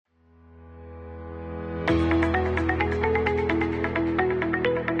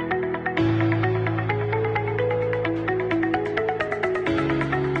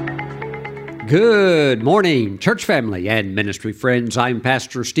Good morning, church family and ministry friends. I'm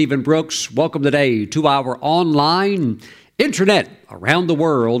Pastor Stephen Brooks. Welcome today to our online, internet, around the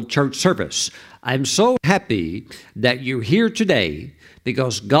world church service. I'm so happy that you're here today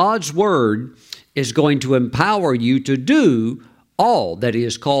because God's Word is going to empower you to do all that He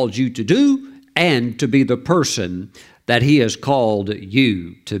has called you to do and to be the person that He has called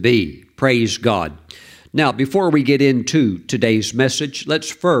you to be. Praise God. Now, before we get into today's message, let's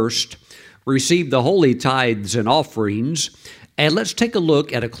first receive the holy tithes and offerings, and let's take a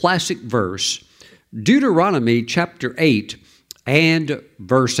look at a classic verse, Deuteronomy chapter 8 and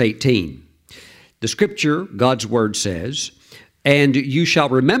verse 18. The scripture, God's word says, "And you shall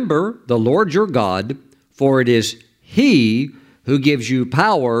remember the Lord your God, for it is He who gives you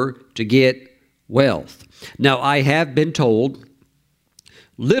power to get wealth." Now, I have been told,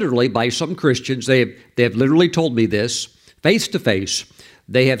 literally by some Christians, they have literally told me this face to face.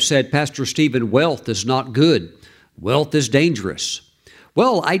 They have said, "Pastor Stephen, wealth is not good. Wealth is dangerous."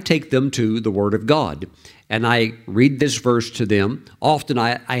 Well, I take them to the Word of God, and I read this verse to them. Often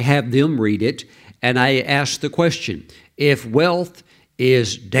I have them read it, and I ask the question, if wealth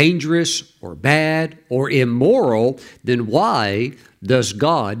is dangerous or bad or immoral, then why does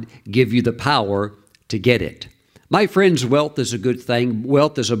God give you the power to get it? My friends, wealth is a good thing.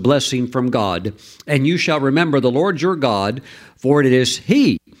 Wealth is a blessing from God. "And you shall remember the Lord your God, for it is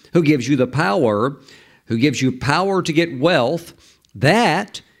He who gives you the power, to get wealth,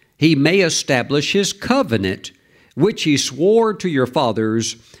 that He may establish His covenant, which He swore to your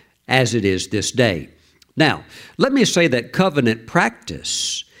fathers as it is this day." Now, let me say that covenant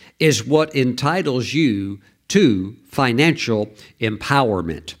practice is what entitles you to financial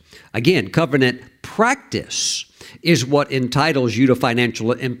empowerment. Again, covenant practice is what entitles you to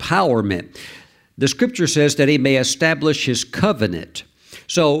financial empowerment. The scripture says that He may establish His covenant.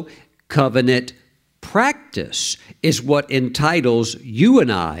 So, covenant practice is what entitles you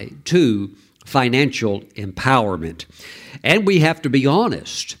and I to financial empowerment. And we have to be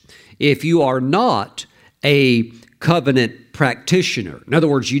honest. If you are not a covenant practitioner, in other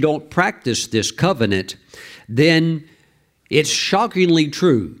words, you don't practice this covenant, then it's shockingly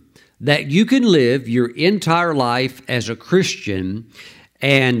true that you can live your entire life as a Christian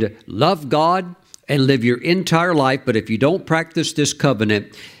and love God and live your entire life, but if you don't practice this covenant,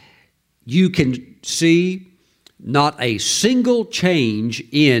 you can see not a single change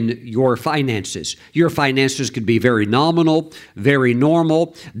in your finances. Your finances could be very nominal, very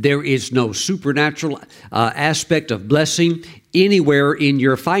normal. There is no supernatural aspect of blessing anywhere in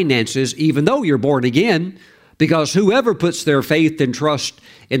your finances, even though you're born again. Because whoever puts their faith and trust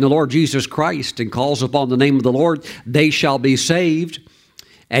in the Lord Jesus Christ and calls upon the name of the Lord, they shall be saved,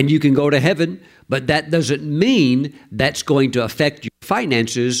 and you can go to heaven. But that doesn't mean that's going to affect your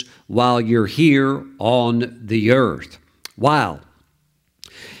finances while you're here on the earth. Wow.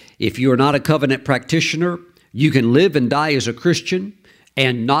 If you're not a covenant practitioner, you can live and die as a Christian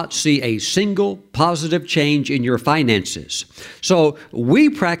and not see a single positive change in your finances. So we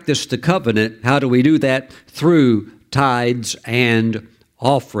practice the covenant. How do we do that? Through tithes and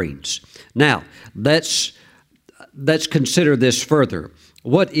offerings. Now, let's consider this further.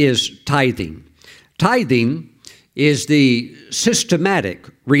 What is tithing? Tithing is the systematic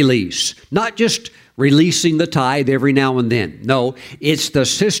release, not just releasing the tithe every now and then. No, it's the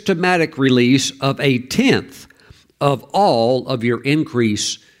systematic release of a tenth of all of your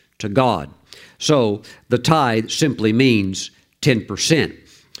increase to God. So the tithe simply means 10%.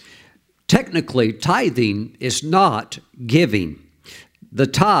 Technically, tithing is not giving. The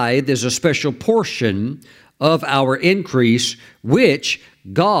tithe is a special portion of our increase, which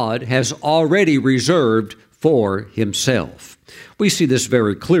God has already reserved for Himself. We see this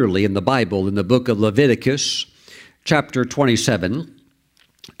very clearly in the Bible, in the book of Leviticus, chapter 27,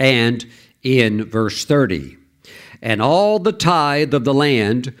 and in verse 30. "And all the tithe of the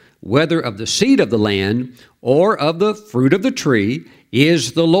land, whether of the seed of the land or of the fruit of the tree,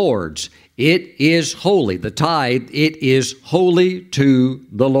 is the Lord's. It is holy." The tithe, it is holy to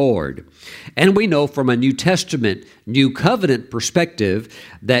the Lord. And we know from a New Testament, New Covenant perspective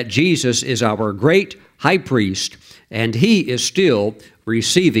that Jesus is our great high priest, and He is still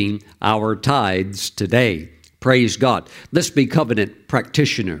receiving our tithes today. Praise God. Let's be covenant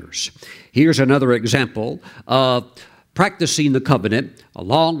practitioners. Here's another example of practicing the covenant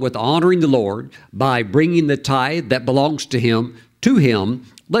along with honoring the Lord by bringing the tithe that belongs to Him to Him.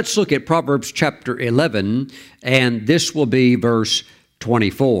 Let's look at Proverbs chapter 11, and this will be verse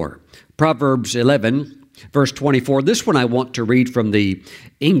 24. Proverbs 11, verse 24. This one I want to read from the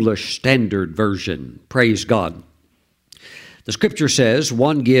English Standard Version. Praise God. The scripture says,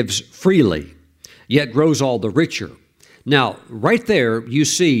 "One gives freely, yet grows all the richer. Now, right there, you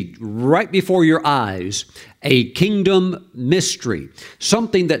see right before your eyes a kingdom mystery,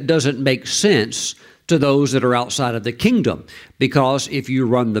 something that doesn't make sense to those that are outside of the kingdom. Because if you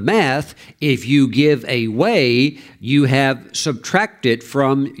run the math, if you give away, you have subtracted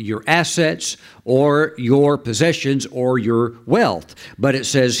from your assets or your possessions or your wealth. But it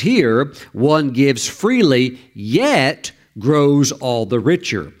says here, one gives freely, yet grows all the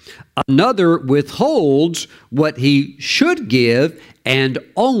richer. Another withholds what he should give and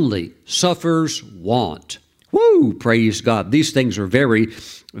only suffers want. Woo, praise God. These things are very,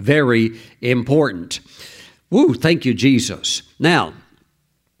 very important. Woo, thank you, Jesus. Now,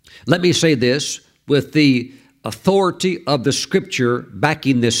 let me say this with the authority of the Scripture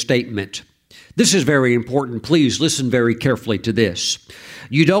backing this statement. This is very important. Please listen very carefully to this.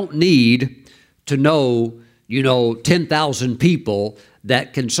 You don't need to know 10,000 people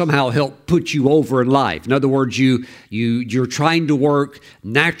that can somehow help put you over in life. In other words, you're trying to work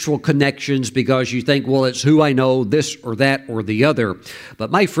natural connections because you think, well, it's who I know, this or that or the other.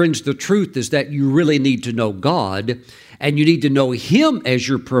 But my friends, the truth is that you really need to know God, and you need to know Him as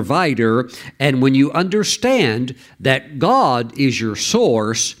your provider. And when you understand that God is your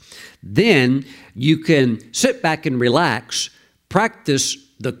source, then you can sit back and relax, practice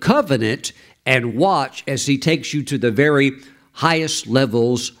the covenant, and watch as He takes you to the very highest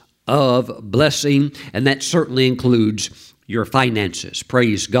levels of blessing, and that certainly includes your finances.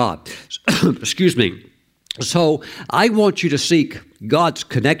 Praise God. Excuse me. So I want you to seek God's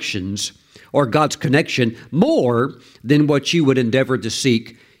connections or God's connection more than what you would endeavor to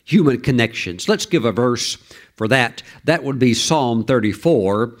seek human connections. Let's give a verse for that. That would be Psalm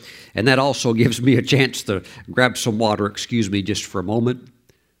 34, and that also gives me a chance to grab some water. Excuse me just for a moment.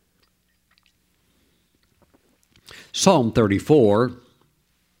 Psalm 34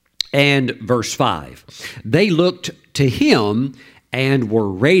 and verse 5. They looked to Him and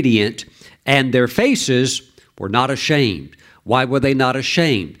were radiant, and their faces were not ashamed. Why were they not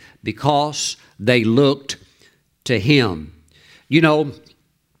ashamed? Because they looked to Him. You know,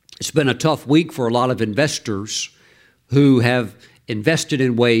 it's been a tough week for a lot of investors who have invested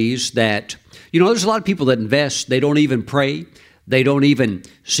in ways that, there's a lot of people that invest, they don't even pray. They don't even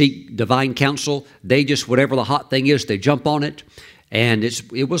seek divine counsel. They just, whatever the hot thing is, they jump on it. And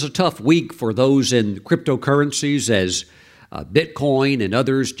it was a tough week for those in cryptocurrencies as Bitcoin and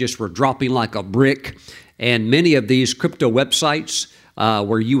others just were dropping like a brick. And many of these crypto websites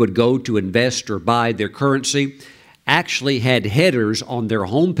where you would go to invest or buy their currency actually had headers on their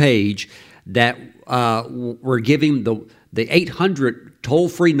homepage that were giving the 800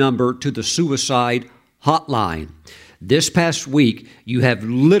 toll-free number to the suicide hotline. This past week, you have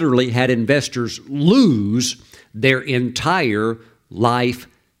literally had investors lose their entire life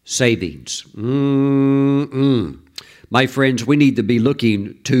savings. My friends, we need to be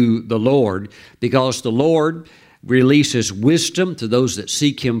looking to the Lord because the Lord releases wisdom to those that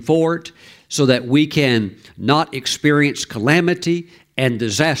seek Him for it so that we can not experience calamity and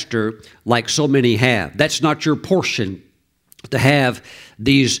disaster like so many have. That's not your portion to have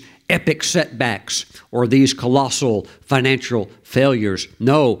these epic setbacks or these colossal financial failures.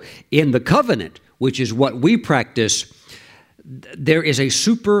 No, in the covenant, which is what we practice, there is a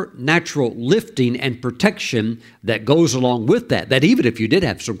supernatural lifting and protection that goes along with that. That even if you did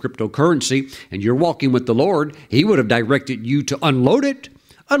have some cryptocurrency and you're walking with the Lord, He would have directed you to unload it,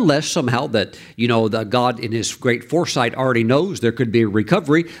 unless somehow that, the God in His great foresight already knows there could be a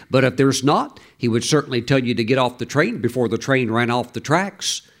recovery. But if there's not, He would certainly tell you to get off the train before the train ran off the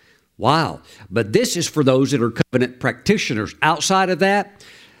tracks. Wow. But this is for those that are covenant practitioners. Outside of that,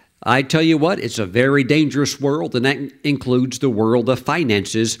 I tell you what, it's a very dangerous world, and that includes the world of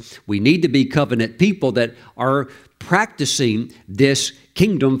finances. We need to be covenant people that are practicing this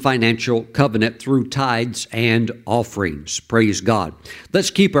kingdom financial covenant through tithes and offerings. Praise God. Let's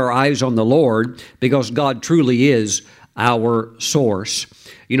keep our eyes on the Lord because God truly is our source.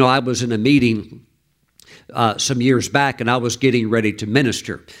 I was in a meeting some years back, and I was getting ready to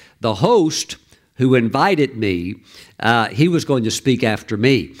minister. The host who invited me, he was going to speak after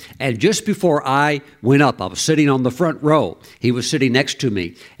me. And just before I went up, I was sitting on the front row. He was sitting next to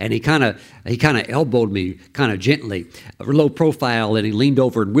me, and he kind of elbowed me kind of gently, low profile, and he leaned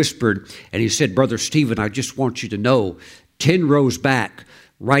over and whispered, and he said, "Brother Stephen, I just want you to know, 10 rows back,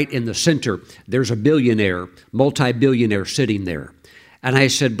 right in the center, there's a billionaire, multi-billionaire sitting there." And I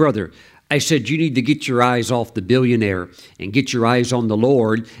said, "Brother, I said, you need to get your eyes off the billionaire and get your eyes on the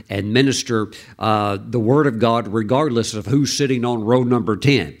Lord and minister the Word of God regardless of who's sitting on row number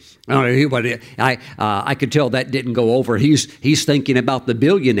 10. I could tell that didn't go over. He's thinking about the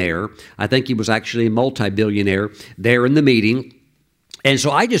billionaire. I think he was actually a multi-billionaire there in the meeting. And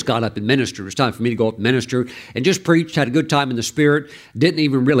so I just got up and ministered. It was time for me to go up and minister and just preached, had a good time in the Spirit. Didn't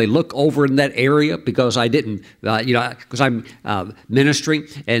even really look over in that area because I didn't, because I'm ministering.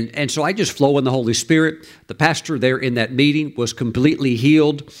 And so I just flow in the Holy Spirit. The pastor there in that meeting was completely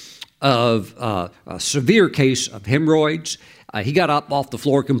healed of a severe case of hemorrhoids. He got up off the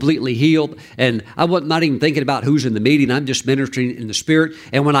floor completely healed, and I was not even thinking about who's in the meeting. I'm just ministering in the Spirit.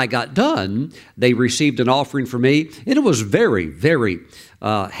 And when I got done, they received an offering for me, and it was very, very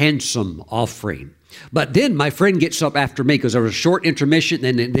handsome offering. But then my friend gets up after me because there was a short intermission,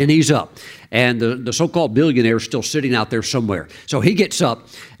 and then he's up. And the so-called billionaire is still sitting out there somewhere. So he gets up,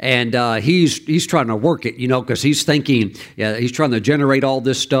 and he's trying to work it, because he's thinking, he's trying to generate all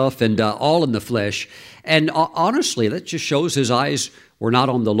this stuff and all in the flesh. And honestly, that just shows his eyes were not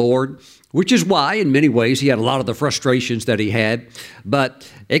on the Lord, which is why, in many ways, he had a lot of the frustrations that he had. But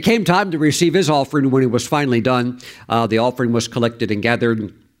it came time to receive his offering. When he was finally done, the offering was collected and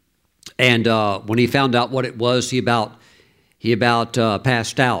gathered. And when he found out what it was, he about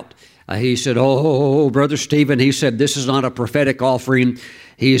passed out. He said, "Oh, Brother Stephen," he said, "this is not a prophetic offering."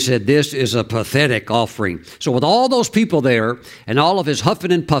 He said, "This is a pathetic offering." So with all those people there and all of his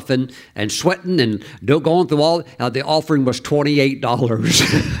huffing and puffing and sweating and going through all, the offering was $28.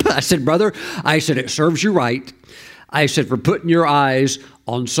 I said, "Brother," I said, "it serves you right." I said, "for putting your eyes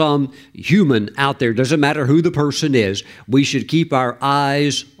on some human out there, doesn't matter who the person is, we should keep our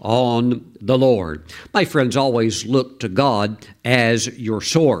eyes on the Lord." My friends, always look to God as your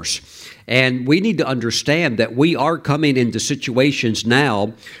source. And we need to understand that we are coming into situations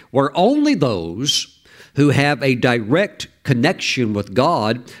now where only those who have a direct connection with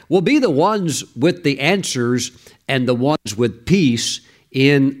God will be the ones with the answers and the ones with peace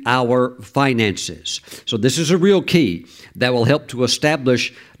in our finances. So this is a real key that will help to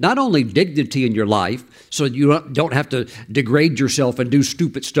establish not only dignity in your life, so you don't have to degrade yourself and do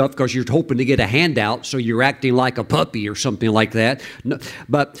stupid stuff because you're hoping to get a handout, so you're acting like a puppy or something like that. No,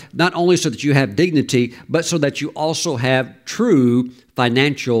 but not only so that you have dignity, but so that you also have true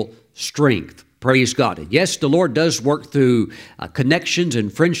financial strength. Praise God. And yes, the Lord does work through connections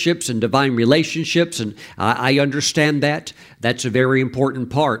and friendships and divine relationships, and I understand that. That's a very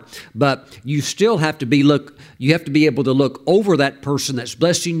important part. But you still have to be able to look over that person that's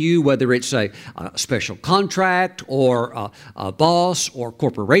blessing you, whether it's a special contract or a boss or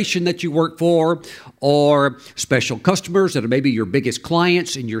corporation that you work for, or special customers that are maybe your biggest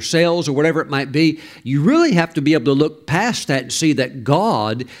clients in your sales or whatever it might be. You really have to be able to look past that and see that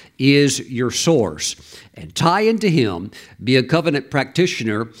God is your source and tie into Him, be a covenant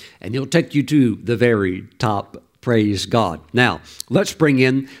practitioner, and He'll take you to the very top. Praise God. Now, let's bring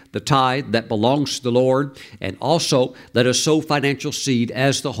in the tithe that belongs to the Lord, and also let us sow financial seed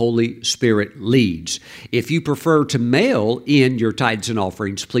as the Holy Spirit leads. If you prefer to mail in your tithes and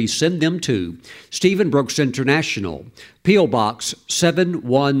offerings, please send them to Stephen Brooks International, P.O. Box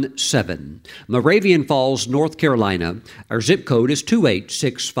 717, Moravian Falls, North Carolina. Our zip code is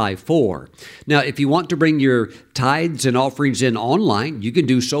 28654. Now, if you want to bring your tithes and offerings in online, you can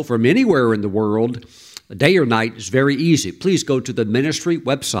do so from anywhere in the world. Day or night is very easy. Please go to the ministry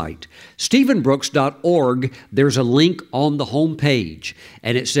website, stephenbrooks.org. There's a link on the home page,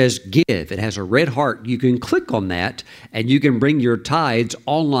 and it says Give. It has a red heart. You can click on that, and you can bring your tithes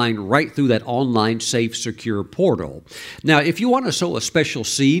online right through that online, safe, secure portal. Now, if you want to sow a special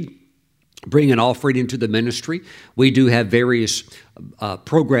seed, bring an offering into the ministry, we do have various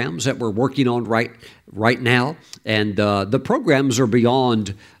programs that we're working on right now, and the programs are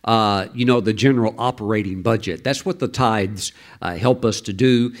beyond the general operating budget. That's what the tithes help us to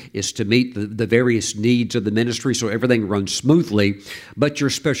do, is to meet the various needs of the ministry so everything runs smoothly. But your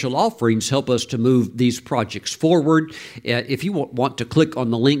special offerings help us to move these projects forward. If you want to click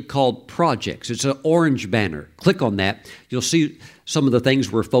on the link called Projects, it's an orange banner. Click on that. You'll see some of the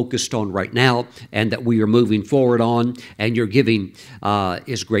things we're focused on right now and that we are moving forward on, and your giving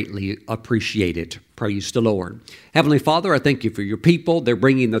is greatly appreciated. Praise the Lord. Heavenly Father, I thank you for your people. They're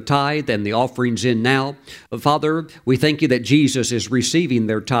bringing the tithe and the offerings in now. Father, we thank you that Jesus is receiving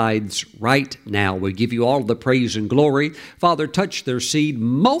their tithes right now. We give you all the praise and glory. Father, touch their seed,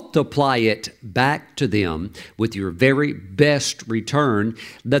 multiply it back to them with your very best return.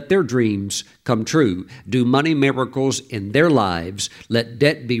 Let their dreams come true. Do money miracles in their lives. Let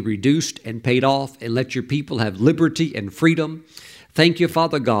debt be reduced and paid off, and let your people have liberty and freedom. Thank you,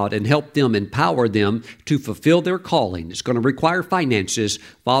 Father God, and help them, empower them to fulfill their calling. It's going to require finances.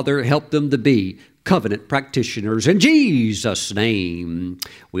 Father, help them to be covenant practitioners. In Jesus' name,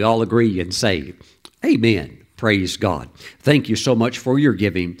 we all agree and say, amen. Praise God. Thank you so much for your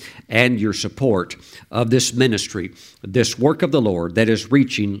giving and your support of this ministry, this work of the Lord that is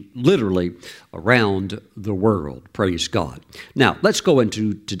reaching literally around the world. Praise God. Now, let's go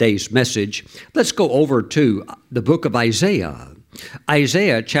into today's message. Let's go over to the book of Isaiah.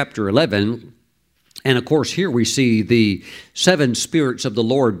 Isaiah chapter 11. And of course, here we see the 7 spirits of the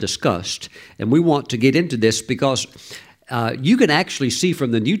Lord discussed. And we want to get into this because you can actually see from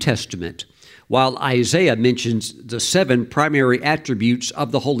the New Testament, while Isaiah mentions the 7 primary attributes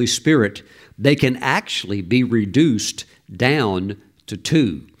of the Holy Spirit, they can actually be reduced down to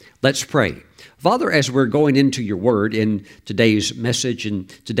 2. Let's pray. Father, as we're going into your word in today's message and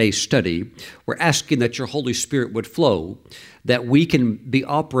today's study, we're asking that your Holy Spirit would flow, that we can be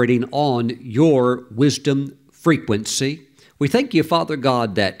operating on your wisdom frequency. We thank you, Father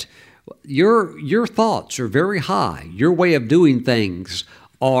God, that your thoughts are very high. Your way of doing things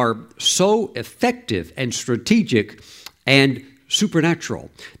are so effective and strategic and supernatural.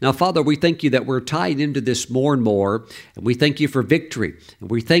 Now, Father, we thank you that we're tied into this more and more, and we thank you for victory.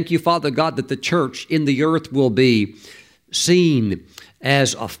 And we thank you, Father God, that the church in the earth will be seen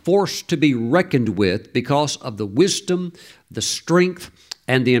as a force to be reckoned with because of the wisdom, the strength,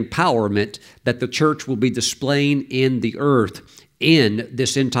 and the empowerment that the church will be displaying in the earth in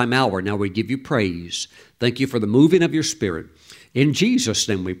this end time hour. Now, we give you praise. Thank you for the moving of your Spirit. In Jesus'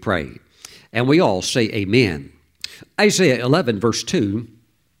 name we pray. And we all say amen. Isaiah 11, verse 2,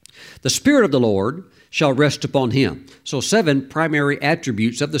 the Spirit of the Lord shall rest upon him. So 7 primary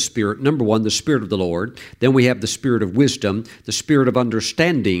attributes of the Spirit. Number 1, the Spirit of the Lord. Then we have the Spirit of wisdom, the Spirit of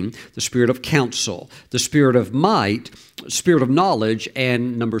understanding, the Spirit of counsel, the Spirit of might, Spirit of knowledge,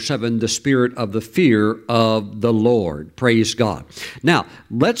 and number 7, the Spirit of the fear of the Lord. Praise God. Now,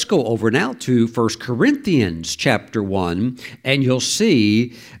 let's go over now to 1 Corinthians chapter 1, and you'll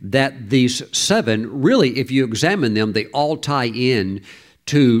see that these 7, really, if you examine them, they all tie in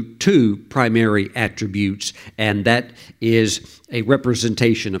to 2 primary attributes, and that is a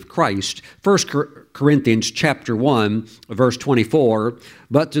representation of Christ. 1 Corinthians chapter 1, verse 24,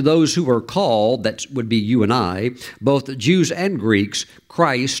 but to those who are called, that would be you and I, both Jews and Greeks,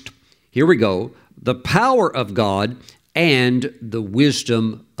 Christ, here we go, the power of God and the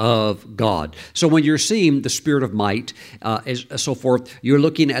wisdom of God. So when you're seeing the Spirit of might, so forth, you're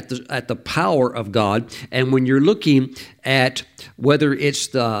looking at the power of God. And when you're looking at whether it's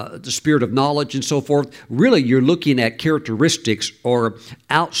the Spirit of knowledge and so forth, really you're looking at characteristics or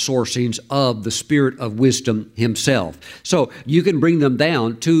outsourcings of the Spirit of wisdom himself. So you can bring them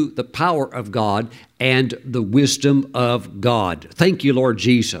down to the power of God and the wisdom of God. Thank you, Lord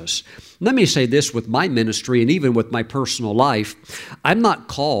Jesus. Let me say this with my ministry and even with my personal life. I'm not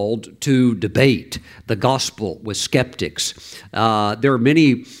called to debate the gospel with skeptics. There are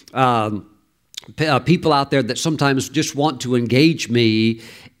many people out there that sometimes just want to engage me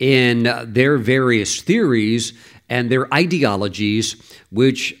in their various theories and their ideologies,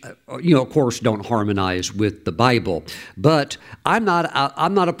 which, of course, don't harmonize with the Bible. But I'm not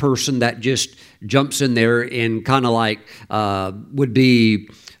a person that just jumps in there and kind of like would be,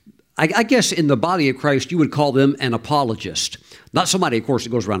 I guess in the body of Christ, you would call them an apologist. Not somebody, of course,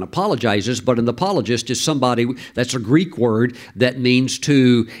 that goes around and apologizes, but an apologist is somebody, that's a Greek word that means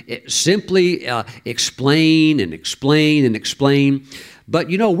to simply explain and explain and explain. But,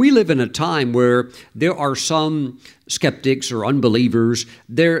 we live in a time where there are some skeptics or unbelievers,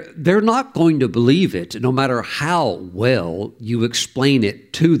 they're not going to believe it no matter how well you explain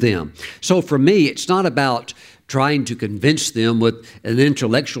it to them. So for me, it's not about trying to convince them with an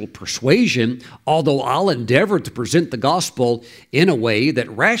intellectual persuasion, although I'll endeavor to present the gospel in a way that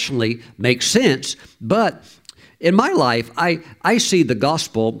rationally makes sense. But in my life, I see the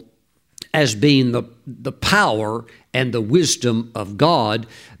gospel as being the power and the wisdom of God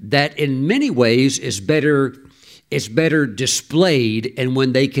that in many ways is better displayed. And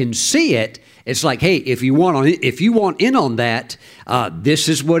when they can see it, it's like, hey, if you want in on that, this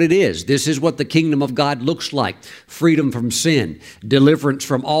is what it is. This is what the kingdom of God looks like. Freedom from sin, deliverance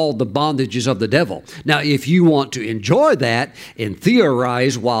from all the bondages of the devil. Now, if you want to enjoy that and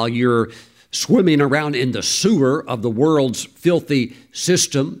theorize while you're swimming around in the sewer of the world's filthy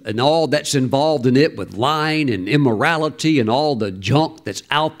system and all that's involved in it with lying and immorality and all the junk that's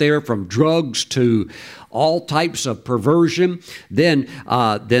out there from drugs to all types of perversion, then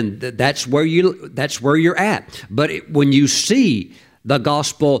that's where you're at. But when you see the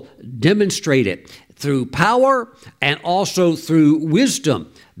gospel demonstrated through power, and also through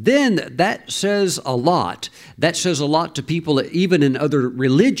wisdom, then that says a lot. That says a lot to people, even in other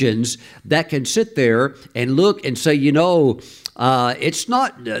religions, that can sit there and look and say, it's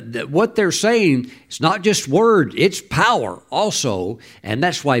not what they're saying. It's not just word, it's power also. And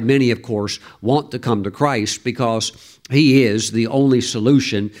that's why many, of course, want to come to Christ, because He is the only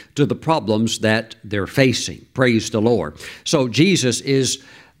solution to the problems that they're facing. Praise the Lord. So Jesus is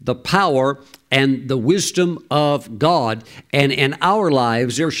the power and the wisdom of God. And in our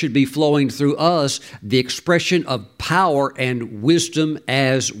lives, there should be flowing through us the expression of power and wisdom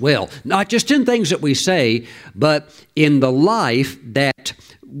as well. Not just in things that we say, but in the life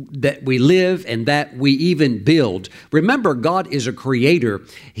that we live and that we even build. Remember, God is a creator.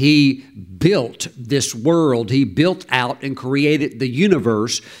 He built this world. He built out and created the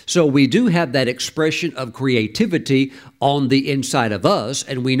universe. So we do have that expression of creativity on the inside of us.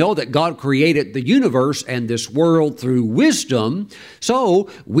 And we know that God created the universe and this world through wisdom. So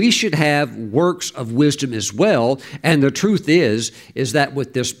we should have works of wisdom as well. And the truth is that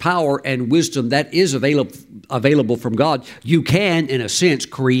with this power and wisdom that is available from God, you can, in a sense,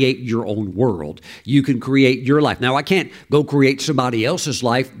 create your own world. You can create your life. Now, I can't go create somebody else's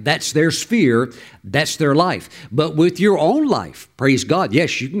life. That's their sphere. That's their life. But with your own life, praise God,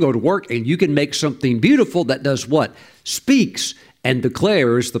 yes, you can go to work and you can make something beautiful that does what? Speaks and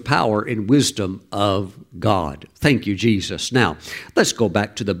declares the power and wisdom of God. Thank you, Jesus. Now, let's go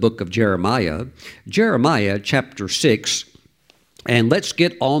back to the book of Jeremiah, Jeremiah chapter 6, and let's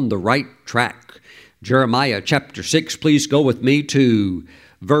get on the right track. Jeremiah chapter 6, please go with me to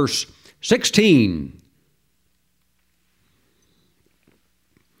verse 16.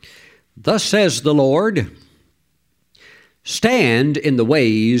 Thus says the Lord, stand in the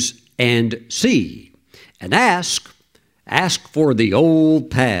ways and see, and ask for the old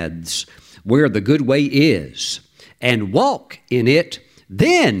paths where the good way is, and walk in it,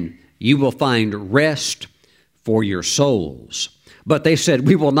 then you will find rest for your souls. But they said,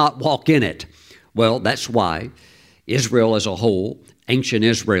 we will not walk in it. Well, that's why Israel as a whole, ancient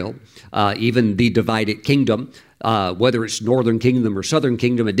Israel, even the divided kingdom, whether it's northern kingdom or southern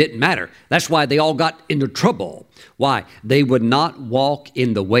kingdom, it didn't matter. That's why they all got into trouble. Why? They would not walk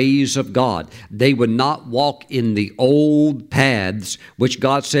in the ways of God. They would not walk in the old paths, which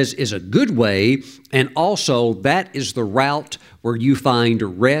God says is a good way, and also that is the route where you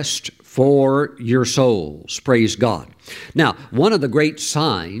find rest for your souls. Praise God. Now, one of the great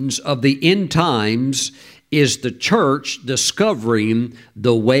signs of the end times is the church discovering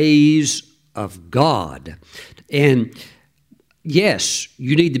the ways of God. And yes,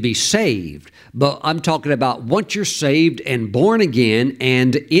 you need to be saved, but I'm talking about once you're saved and born again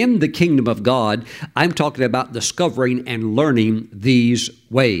and in the kingdom of God, I'm talking about discovering and learning these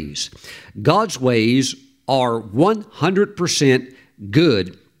ways. God's ways are 100%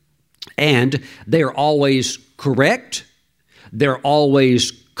 good, and they're always correct, they're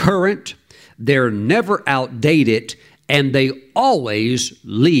always current, they're never outdated, and they always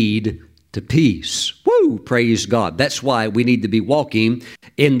lead to peace. Woo! Praise God. That's why we need to be walking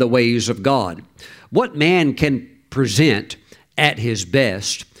in the ways of God. What man can present at his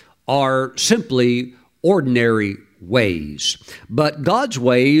best are simply ordinary ways, but God's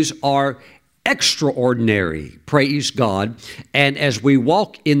ways are extraordinary. Praise God. And as we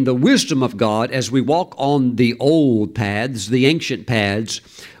walk in the wisdom of God, as we walk on the old paths, the ancient paths,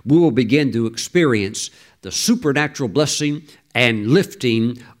 we will begin to experience the supernatural blessing and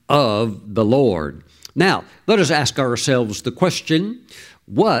lifting of the Lord. Now, let us ask ourselves the question,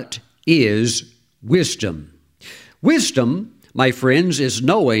 what is wisdom? Wisdom, my friends, is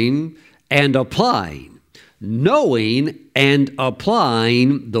knowing and applying. Knowing and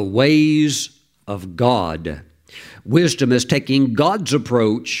applying the ways of God. Wisdom is taking God's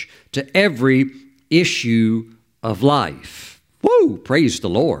approach to every issue of life. Woo! Praise the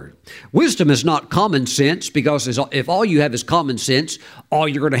Lord. Wisdom is not common sense, because if all you have is common sense, all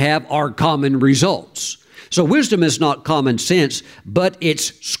you're going to have are common results. So wisdom is not common sense, but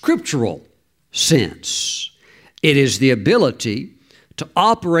it's scriptural sense. It is the ability to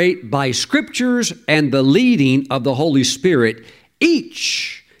operate by scriptures and the leading of the Holy Spirit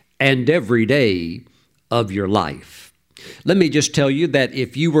each and every day of your life. Let me just tell you that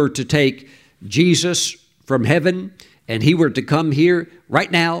if you were to take Jesus from heaven and he were to come here right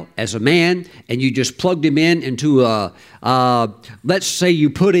now as a man, and you just plugged him into let's say you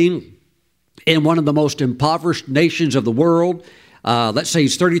put him in one of the most impoverished nations of the world, let's say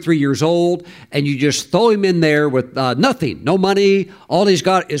he's 33 years old, and you just throw him in there with nothing, no money, all he's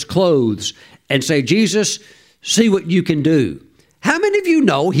got is clothes, and say, Jesus, see what you can do. How many of you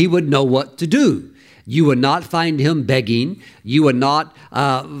know he would know what to do? You would not find him begging. You would not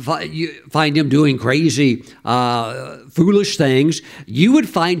find him doing crazy, foolish things. You would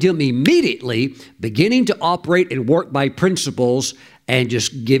find him immediately beginning to operate and work by principles, and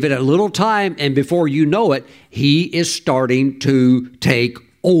just give it a little time, and before you know it, he is starting to take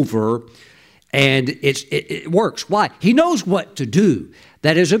over, and it works. Why? He knows what to do.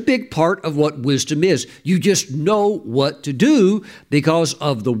 That is a big part of what wisdom is. You just know what to do because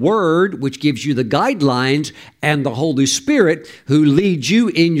of the Word, which gives you the guidelines, and the Holy Spirit, who leads you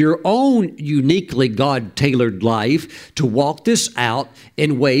in your own uniquely God-tailored life to walk this out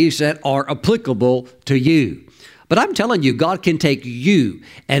in ways that are applicable to you. But I'm telling you, God can take you,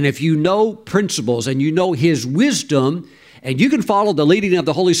 and if you know principles and you know His wisdom, and you can follow the leading of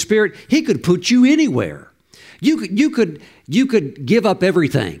the Holy Spirit, He could put you anywhere. You could give up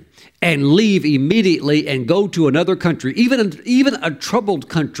everything and leave immediately and go to another country, even a troubled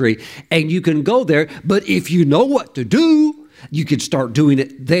country, and you can go there. But if you know what to do, you can start doing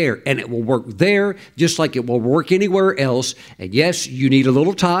it there, and it will work there just like it will work anywhere else. And yes, you need a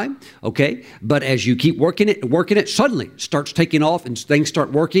little time, okay? But as you keep working it, suddenly it starts taking off and things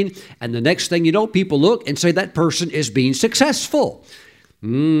start working. And the next thing you know, people look and say that person is being successful.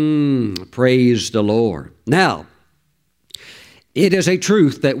 Praise the Lord. Now, it is a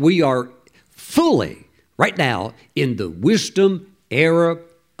truth that we are fully, right now, in the wisdom era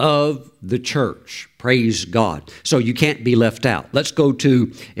of the church. Praise God. So you can't be left out. Let's go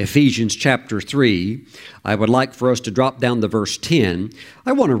to Ephesians chapter 3. I would like for us to drop down to verse 10.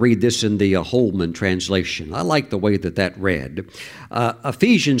 I want to read this in the Holman translation. I like the way that read.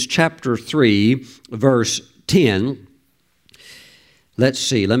 Ephesians chapter 3, verse 10. Let's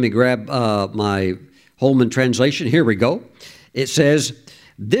see. Let me grab my Holman translation. Here we go. It says,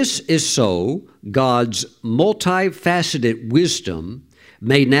 "This is so God's multifaceted wisdom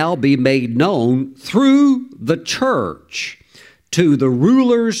may now be made known through the church to the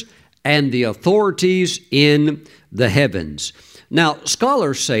rulers and the authorities in the heavens." Now,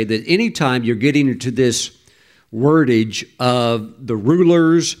 scholars say that anytime you're getting into this wordage of the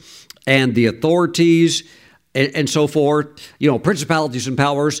rulers and the authorities and so forth, principalities and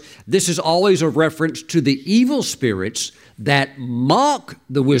powers, this is always a reference to the evil spirits that mock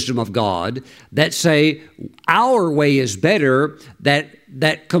the wisdom of God, that say our way is better, that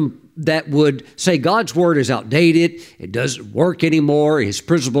would say God's word is outdated, it doesn't work anymore, His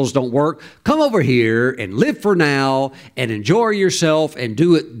principles don't work. Come over here and live for now and enjoy yourself and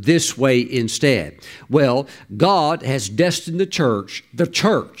do it this way instead. Well, God has destined the church,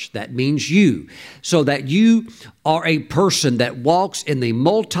 that means you, so that you are a person that walks in the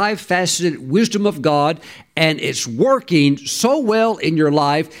multifaceted wisdom of God, and it's working so well in your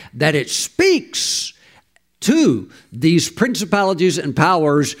life that it speaks to these principalities and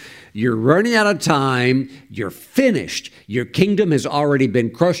powers. You're running out of time. You're finished. Your kingdom has already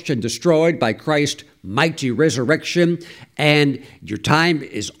been crushed and destroyed by Christ's mighty resurrection, and your time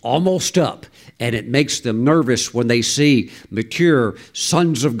is almost up. And it makes them nervous when they see mature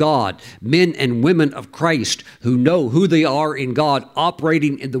sons of God, men and women of Christ who know who they are in God,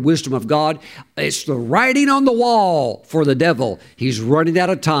 operating in the wisdom of God. It's the writing on the wall for the devil. He's running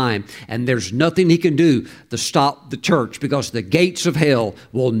out of time, and there's nothing he can do to stop the church, because the gates of hell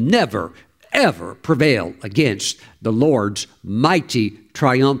will never, ever prevail against the Lord's mighty,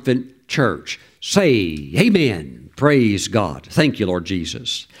 triumphant church. Say amen. Praise God. Thank you, Lord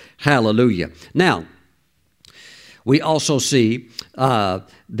Jesus. Hallelujah. Now, we also see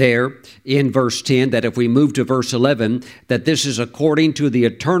there in verse 10 that if we move to verse 11, that this is according to the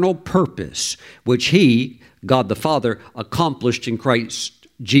eternal purpose which He, God the Father, accomplished in Christ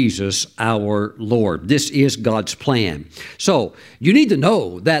Jesus our Lord. This is God's plan. So you need to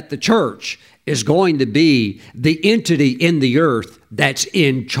know that the church is going to be the entity in the earth that's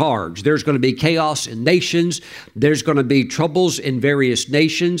in charge. There's going to be chaos in nations. There's going to be troubles in various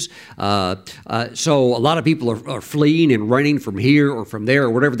nations. So a lot of people are fleeing and running from here or from there or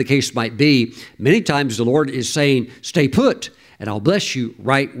whatever the case might be. Many times the Lord is saying, stay put, and I'll bless you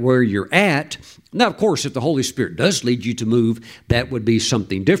right where you're at. Now, of course, if the Holy Spirit does lead you to move, that would be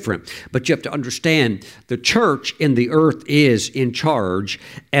something different. But you have to understand the church in the earth is in charge,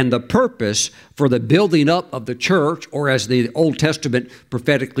 and the purpose for the building up of the church, or as the Old Testament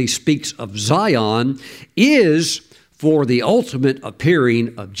prophetically speaks of Zion, is for the ultimate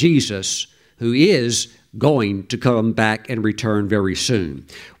appearing of Jesus, who is going to come back and return very soon.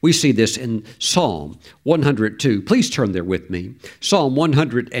 We see this in Psalm 102. Please turn there with me. Psalm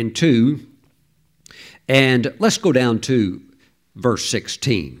 102, and let's go down to verse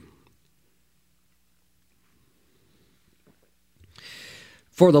 16.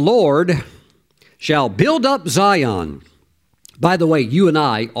 For the Lord shall build up Zion. By the way, you and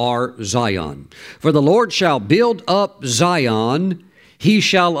I are Zion. For the Lord shall build up Zion, he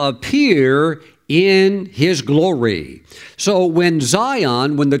shall appear in his glory. So when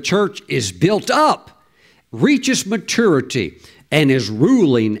Zion, when the church is built up, reaches maturity, and is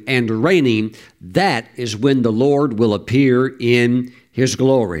ruling and reigning, that is when the Lord will appear in his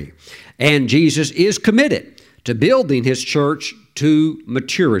glory. And Jesus is committed to building his church to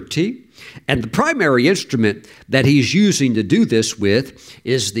maturity. And the primary instrument that he's using to do this with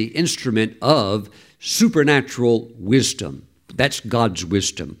is the instrument of supernatural wisdom. That's God's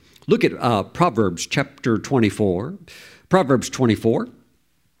wisdom. Look at Proverbs chapter 24. Proverbs 24.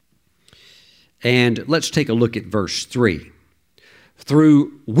 And let's take a look at verse 3.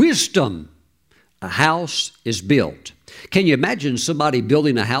 Through wisdom, a house is built. Can you imagine somebody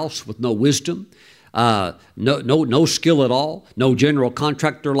building a house with no wisdom? No skill at all, no general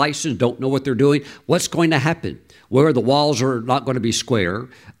contractor license, don't know what they're doing. What's going to happen? Where the walls are not going to be square,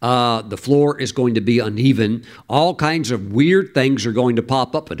 the floor is going to be uneven, all kinds of weird things are going to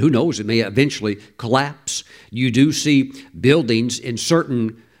pop up, and who knows, it may eventually collapse. You do see buildings in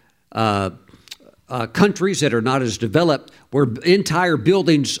certain countries that are not as developed where entire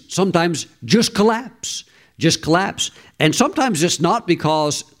buildings sometimes just collapse. And sometimes it's not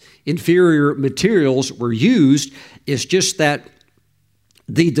because inferior materials were used. It's just that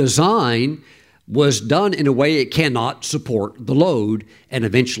the design was done in a way it cannot support the load, and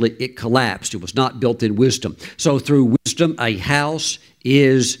eventually it collapsed. It was not built in wisdom. So through wisdom, a house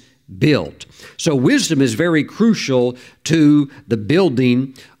is built. So wisdom is very crucial to the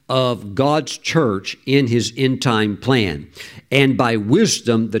building of God's church in his end-time plan. And by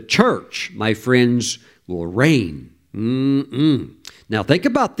wisdom, the church, my friends, will reign. Now think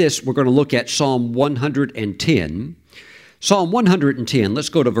about this. We're going to look at Psalm 110. Psalm 110, let's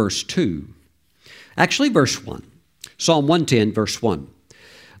go to verse 2. Actually, verse 1. Psalm 110, verse 1.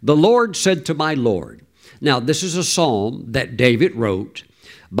 The Lord said to my Lord. Now, this is a psalm that David wrote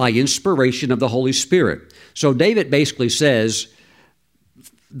by inspiration of the Holy Spirit. So David basically says,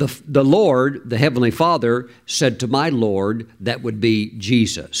 the Lord, the Heavenly Father, said to my Lord, that would be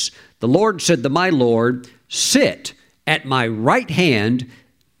Jesus. The Lord said to my Lord, sit at my right hand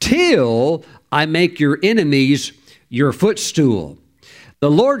till I make your enemies your footstool.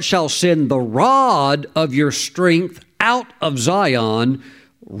 The Lord shall send the rod of your strength out of Zion,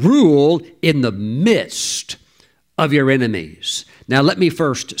 rule in the midst of your enemies. Now, let me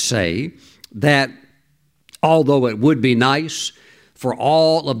first say that although it would be nice for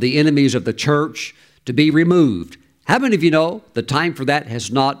all of the enemies of the church to be removed, how many of you know the time for that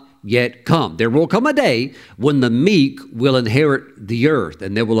has not yet come? There will come a day when the meek will inherit the earth,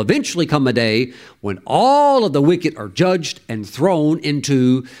 and there will eventually come a day when all of the wicked are judged and thrown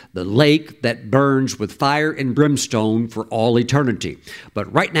into the lake that burns with fire and brimstone for all eternity.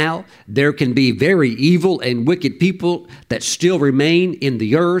 But right now, there can be very evil and wicked people that still remain in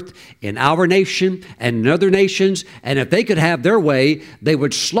the earth, in our nation and in other nations, and if they could have their way, they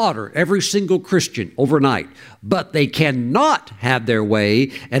would slaughter every single Christian overnight. But they cannot have their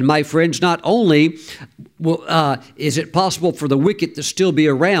way, and my friends, not only is it possible for the wicked to still be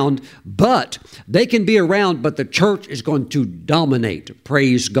around, but they can be around, but the church is going to dominate.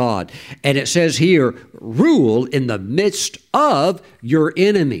 Praise God. And it says here, rule in the midst of your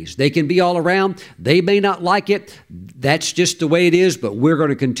enemies. They can be all around. They may not like it. That's just the way it is, but we're going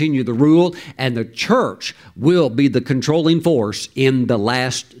to continue the rule, and the church will be the controlling force in the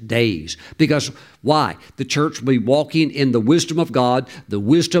last days. Because why? The church will be walking in the wisdom of God, the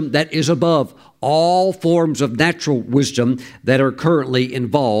wisdom that is above all forms of natural wisdom that are currently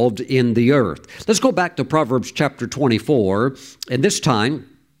involved in the earth. Let's go back to Proverbs chapter 24, and this time,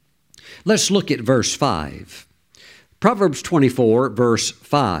 let's look at verse 5. Proverbs 24, verse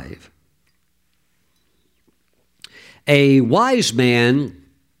 5. A wise man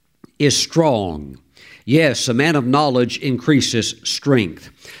is strong. Yes, a man of knowledge increases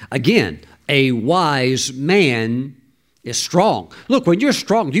strength. Again, a wise man is strong. Look, when you're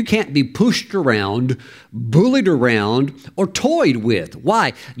strong, you can't be pushed around, bullied around, or toyed with.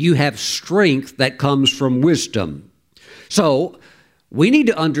 Why? You have strength that comes from wisdom. So, we need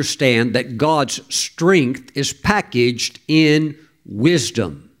to understand that God's strength is packaged in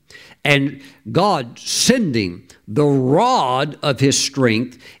wisdom. And God sending the rod of his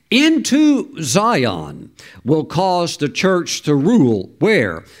strength into Zion will cause the church to rule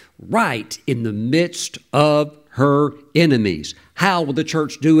where? Right in the midst of her enemies. How will the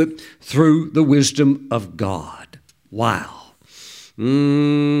church do it? Through the wisdom of God. Wow.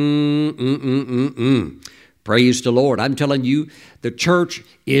 Praise the Lord. I'm telling you, the church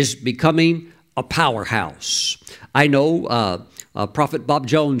is becoming a powerhouse. I know Prophet Bob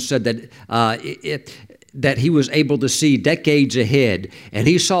Jones said that that he was able to see decades ahead, and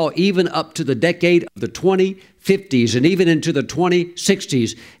he saw even up to the decade of the 2050s and even into the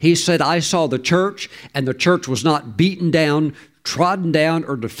 2060s. He said, I saw the church, and the church was not beaten down, trodden down,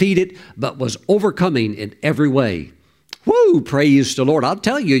 or defeated, but was overcoming in every way. Woo! Praise the Lord. I'll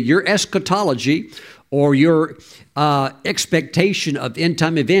tell you, your eschatology or your expectation of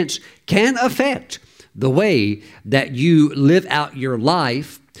end-time events can affect the way that you live out your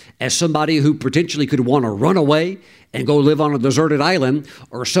life as somebody who potentially could want to run away and go live on a deserted island,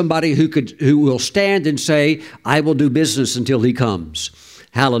 or somebody who will stand and say, I will do business until he comes.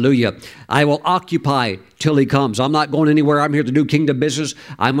 Hallelujah. I will occupy till he comes. I'm not going anywhere. I'm here to do kingdom business.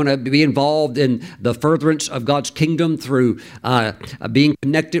 I'm going to be involved in the furtherance of God's kingdom through being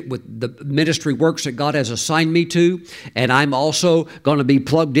connected with the ministry works that God has assigned me to. And I'm also going to be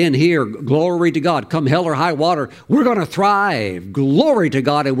plugged in here. Glory to God. Come hell or high water, we're going to thrive. Glory to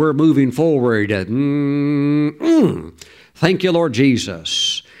God, and we're moving forward. Thank you, Lord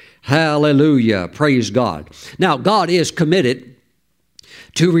Jesus. Hallelujah. Praise God. Now, God is committed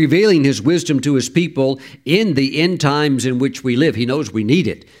to revealing his wisdom to his people in the end times in which we live. He knows we need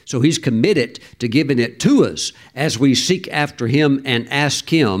it. So he's committed to giving it to us as we seek after him and ask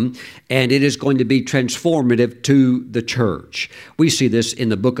him, and it is going to be transformative to the church. We see this in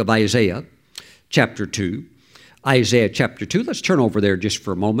the book of Isaiah, chapter 2. Isaiah chapter 2. Let's turn over there just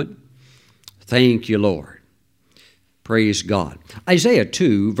for a moment. Thank you, Lord. Praise God. Isaiah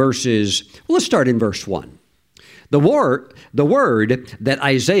 2 let's start in verse 1. The word that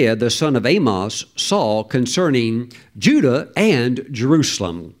Isaiah, the son of Amos, saw concerning Judah and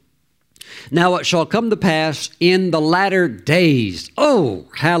Jerusalem. Now it shall come to pass in the latter days. Oh,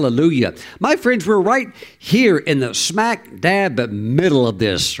 hallelujah. My friends, we're right here in the smack dab middle of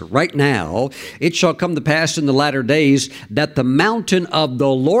this right now. It shall come to pass in the latter days that the mountain of the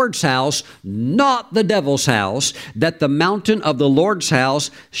Lord's house, not the devil's house, that the mountain of the Lord's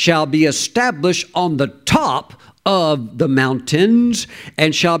house shall be established on the top of the mountains,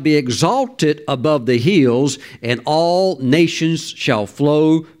 and shall be exalted above the hills, and all nations shall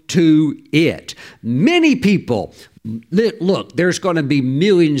flow to it. Many people, look, there's going to be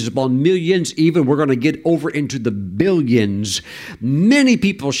millions upon millions, even we're going to get over into the billions. Many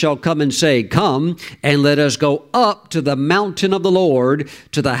people shall come and say, come and let us go up to the mountain of the Lord,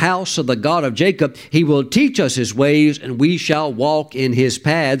 to the house of the God of Jacob. He will teach us his ways, and we shall walk in his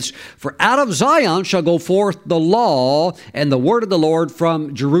paths. For out of Zion shall go forth the law and the word of the Lord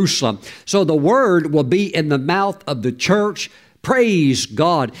from Jerusalem. So the word will be in the mouth of the church. Praise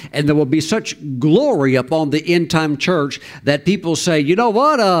God. And there will be such glory upon the end-time church that people say, you know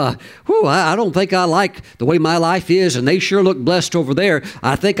what, I don't think I like the way my life is, and they sure look blessed over there.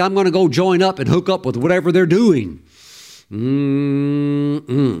 I think I'm going to go join up and hook up with whatever they're doing.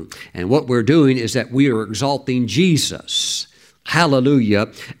 And what we're doing is that we are exalting Jesus,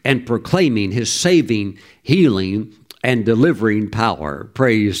 hallelujah, and proclaiming his saving, healing, and delivering power.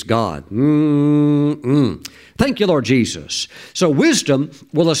 Praise God. Thank you, Lord Jesus. So wisdom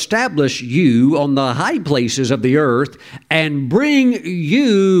will establish you on the high places of the earth and bring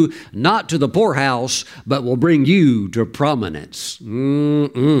you not to the poorhouse, but will bring you to prominence.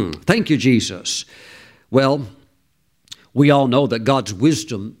 Thank you, Jesus. Well, we all know that God's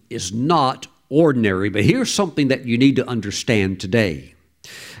wisdom is not ordinary, but here's something that you need to understand today.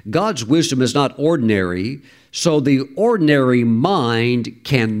 God's wisdom is not ordinary, so the ordinary mind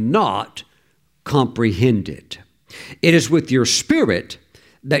cannot comprehend it. It is with your spirit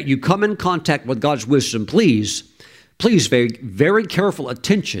that you come in contact with God's wisdom. Please, very, very careful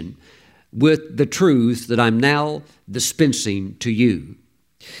attention with the truth that I'm now dispensing to you.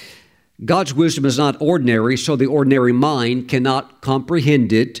 God's wisdom is not ordinary, so the ordinary mind cannot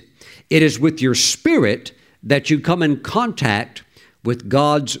comprehend it. It is with your spirit that you come in contact with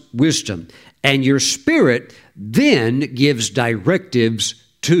God's wisdom. And your spirit then gives directives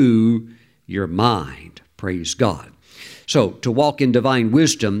to your mind. Praise God. So to walk in divine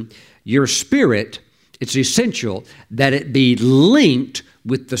wisdom, your spirit, it's essential that it be linked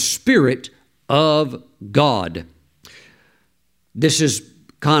with the Spirit of God. This is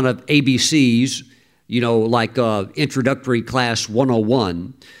kind of ABCs, like introductory class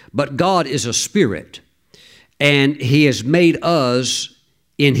 101. But God is a spirit, and he has made us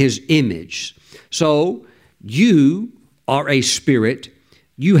in his image. So you are a spirit,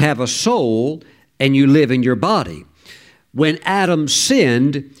 you have a soul, and you live in your body. When Adam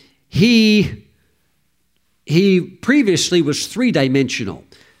sinned, he previously was three-dimensional,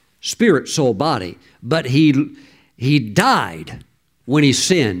 spirit, soul, body, but he died when he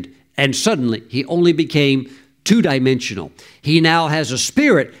sinned, and suddenly he only became two-dimensional. He now has a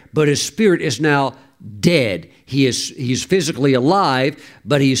spirit, but his spirit is now dead. He's physically alive,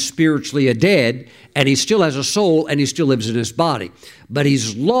 but he's spiritually dead, and he still has a soul, and he still lives in his body. But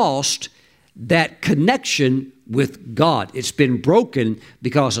he's lost that connection with God. It's been broken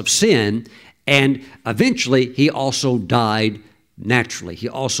because of sin, and eventually he also died naturally. He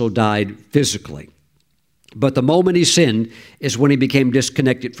also died physically. But the moment he sinned is when he became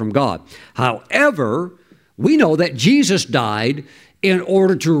disconnected from God. However, we know that Jesus died in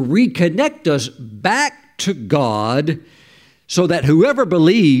order to reconnect us back to God so that whoever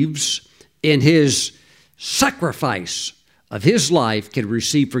believes in his sacrifice of his life can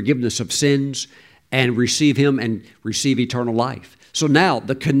receive forgiveness of sins and receive him and receive eternal life. So now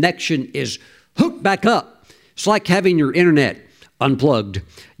the connection is hooked back up. It's like having your internet unplugged,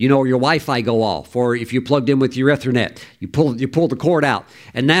 or your Wi-Fi go off, or if you plugged in with your Ethernet, you pull the cord out,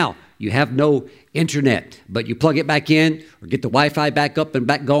 and now you have no internet, but you plug it back in or get the Wi-Fi back up and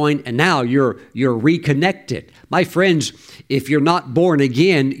back going, and now you're reconnected. My friends, if you're not born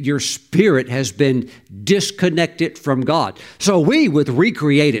again, your spirit has been disconnected from God. So we, with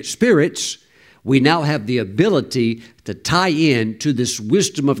recreated spirits, we now have the ability to tie in to this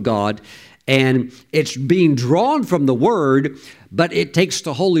wisdom of God, and it's being drawn from the Word, but it takes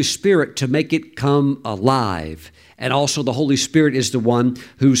the Holy Spirit to make it come alive. And also the Holy Spirit is the one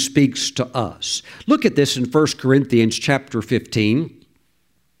who speaks to us. Look at this in 1 Corinthians chapter 15.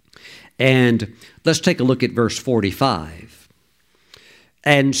 And let's take a look at verse 45.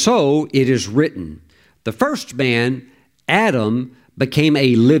 And so it is written, the first man, Adam, became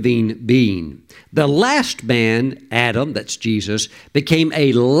a living being. The last man, Adam, that's Jesus, became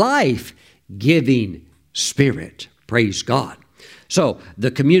a life-giving spirit. Praise God. So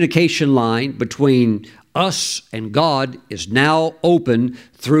the communication line between us and God is now open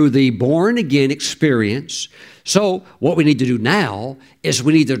through the born-again experience. So what we need to do now is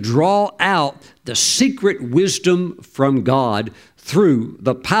we need to draw out the secret wisdom from God through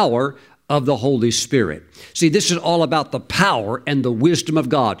the power of the Holy Spirit. See, this is all about the power and the wisdom of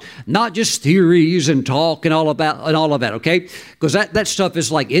God, not just theories and talk and all of that, okay? Because that stuff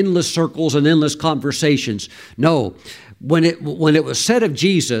is like endless circles and endless conversations. No, when it was said of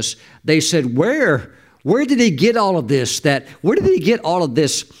Jesus, they said, where did he get all of this? Where did he get all of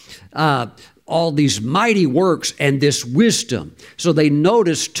this, all these mighty works and this wisdom? So they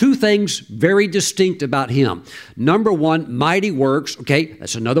noticed two things very distinct about him. Number one, mighty works. Okay,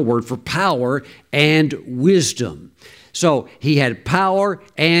 that's another word for power and wisdom. So he had power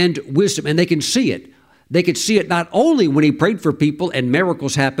and wisdom, and they can see it. They could see it not only when he prayed for people and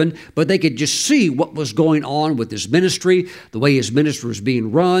miracles happened, but they could just see what was going on with his ministry, the way his ministry was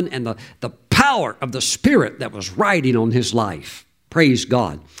being run, and the power of the Spirit that was riding on his life. Praise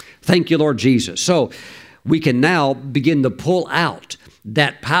God. Thank you, Lord Jesus. So we can now begin to pull out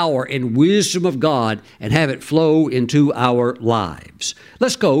that power and wisdom of God and have it flow into our lives.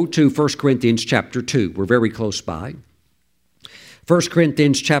 Let's go to 1 Corinthians chapter 2. We're very close by. 1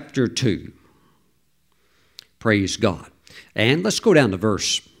 Corinthians chapter 2. Praise God. And let's go down to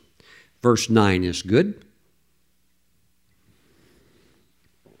verse 9 is good.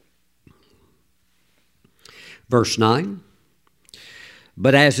 Verse 9.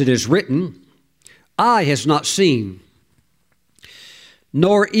 But as it is written, eye has not seen,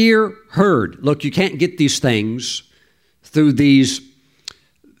 nor ear heard. Look, you can't get these things through these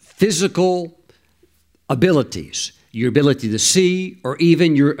physical abilities, your ability to see or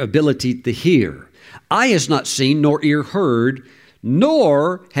even your ability to hear. Eye has not seen, nor ear heard,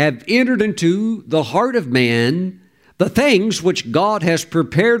 nor have entered into the heart of man the things which God has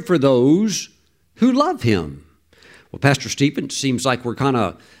prepared for those who love him. Well, Pastor Stephen, it seems like we're kind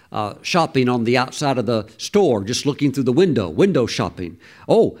of shopping on the outside of the store, just looking through the window shopping.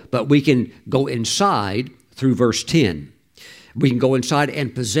 Oh, but we can go inside through verse 10. We can go inside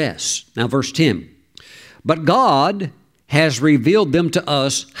and possess. Now, verse 10. But God has revealed them to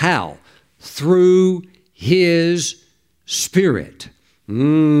us, how? Through his Spirit.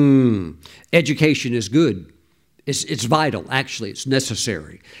 Education is good. It's vital, actually. It's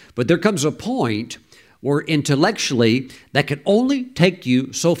necessary. But there comes a point where intellectually that can only take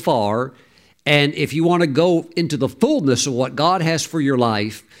you so far. And if you want to go into the fullness of what God has for your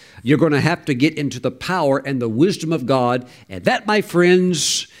life, you're going to have to get into the power and the wisdom of God. And that, my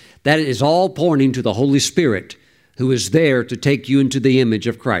friends, that is all pointing to the Holy Spirit, who is there to take you into the image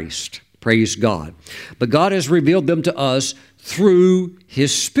of Christ. Praise God. But God has revealed them to us through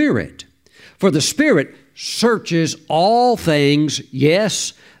his Spirit. For the Spirit searches all things,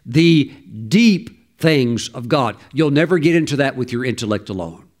 yes, the deep things of God. You'll never get into that with your intellect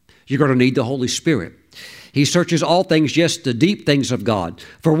alone. you're going to need the Holy Spirit. He searches all things, yes, the deep things of God.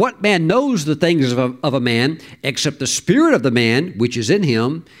 For what man knows the things of a man, except the spirit of the man which is in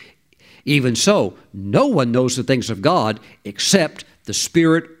him? Even so, no one knows the things of God except the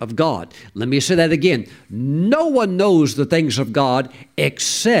Spirit of God. Let me say that again. No one knows the things of God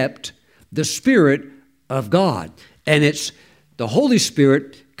except the Spirit of God. And it's the Holy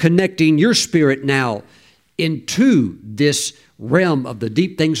Spirit connecting your spirit now into this realm of the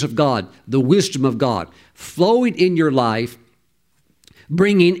deep things of God, the wisdom of God, flowing in your life,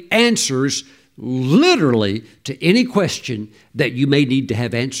 bringing answers literally to any question that you may need to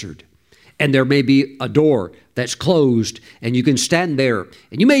have answered. And there may be a door that's closed, and you can stand there,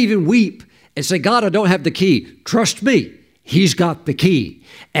 and you may even weep and say, God, I don't have the key. Trust me, He's got the key.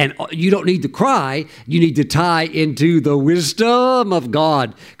 And you don't need to cry. You need to tie into the wisdom of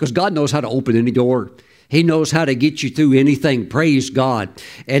God, because God knows how to open any door. He knows how to get you through anything. Praise God.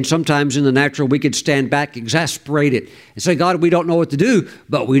 And sometimes in the natural, we could stand back, exasperated, and say, God, we don't know what to do,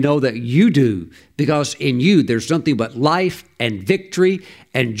 but we know that you do, because in you, there's nothing but life and victory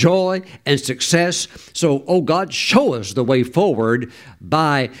and joy and success. So, oh God, show us the way forward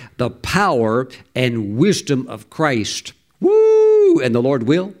by the power and wisdom of Christ. Woo! And the Lord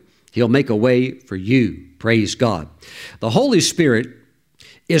will. He'll make a way for you. Praise God. The Holy Spirit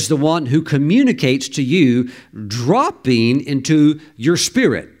is the one who communicates to you, dropping into your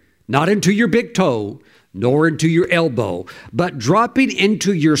spirit, not into your big toe, nor into your elbow, but dropping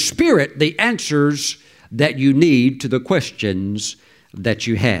into your spirit the answers that you need to the questions that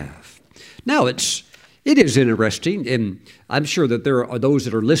you have. Now, it is interesting, and I'm sure that there are those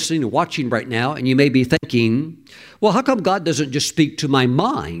that are listening and watching right now, and you may be thinking, well, how come God doesn't just speak to my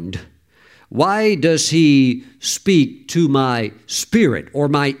mind? Why does He speak to my spirit or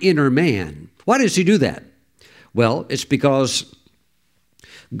my inner man? Why does He do that? Well, it's because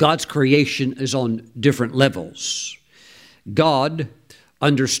God's creation is on different levels. God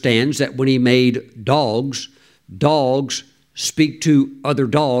understands that when He made dogs, dogs speak to other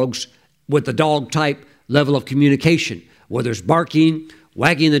dogs with the dog type level of communication, whether it's barking,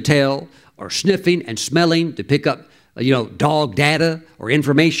 wagging the tail, or sniffing and smelling to pick up dog data or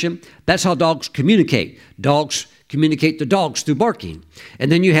information. That's how dogs communicate. Dogs communicate to dogs through barking.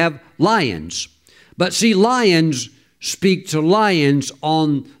 And then you have lions. But see, lions speak to lions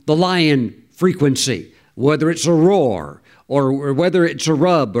on the lion frequency, whether it's a roar or whether it's a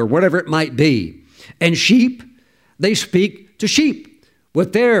rub or whatever it might be. And sheep, they speak to sheep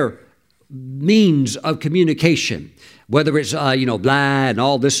with their means of communication, whether it's, blah and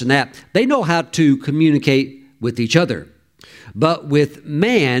all this and that. They know how to communicate with each other. But with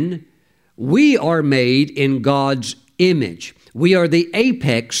man, we are made in God's image. We are the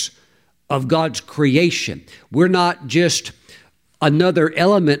apex of God's creation. We're not just another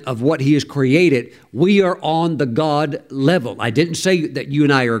element of what He has created. We are on the God level. I didn't say that you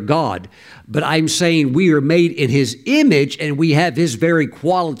and I are God, but I'm saying we are made in His image, and we have His very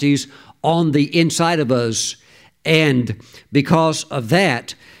qualities on the inside of us. And because of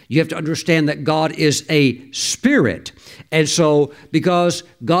that, you have to understand that God is a spirit. And so because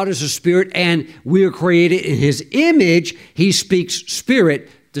God is a spirit and we are created in His image, He speaks spirit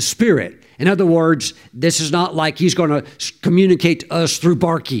to spirit. In other words, this is not like He's going to communicate to us through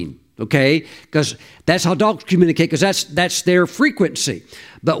barking, okay? Because that's how dogs communicate, because that's their frequency.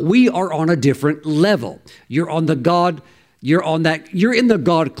 But we are on a different level. You're in the God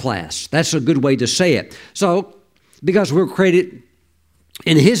class. That's a good way to say it. So because we're created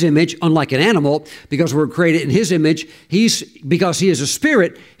in His image, unlike an animal, because we're created in His image, because He is a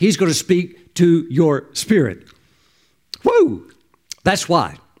spirit, He's going to speak to your spirit. Woo! That's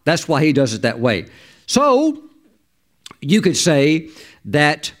why. That's why He does it that way. So you could say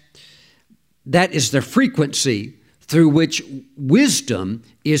that is the frequency through which wisdom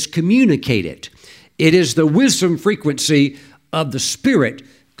is communicated. It is the wisdom frequency of the Spirit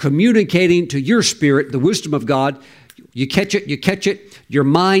communicating to your spirit the wisdom of God. You catch it, your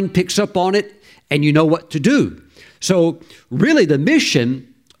mind picks up on it, and you know what to do. So really the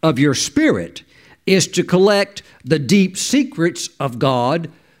mission of your spirit is to collect the deep secrets of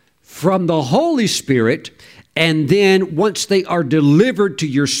God from the Holy Spirit, and then once they are delivered to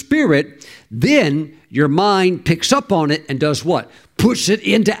your spirit, then your mind picks up on it and does what? Puts it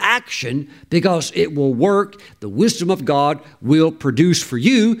into action, because it will work. The wisdom of God will produce for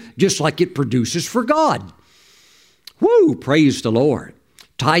you just like it produces for God. Woo! Praise the Lord.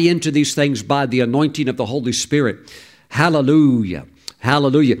 Tie into these things by the anointing of the Holy Spirit. Hallelujah.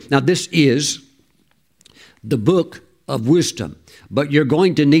 Hallelujah. Now, this is the book of wisdom, but you're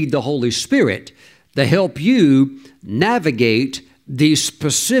going to need the Holy Spirit to help you navigate the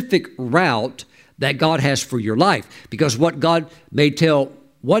specific route that God has for your life. Because what God may tell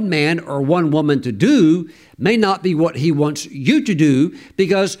one man or one woman to do may not be what he wants you to do,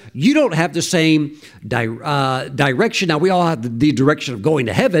 because you don't have the same direction. Now, we all have the direction of going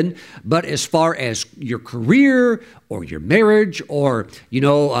to heaven, but as far as your career or your marriage or,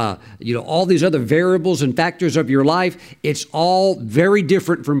 all these other variables and factors of your life, it's all very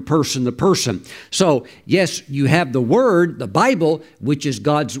different from person to person. So, yes, you have the Word, the Bible, which is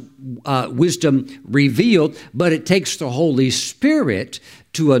God's wisdom revealed, but it takes the Holy Spirit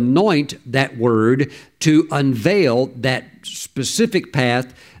to anoint that Word, to unveil that specific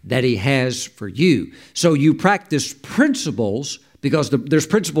path that He has for you. So you practice principles, because there's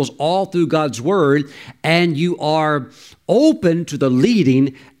principles all through God's Word, and you are open to the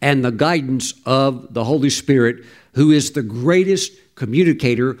leading and the guidance of the Holy Spirit, who is the greatest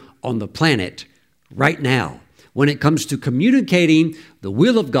communicator on the planet right now. When it comes to communicating the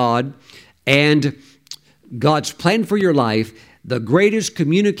will of God and God's plan for your life, the greatest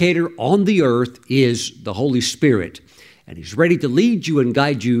communicator on the earth is the Holy Spirit, and He's ready to lead you and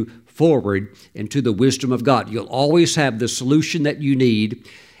guide you forward into the wisdom of God. You'll always have the solution that you need,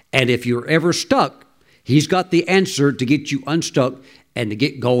 and if you're ever stuck, He's got the answer to get you unstuck and to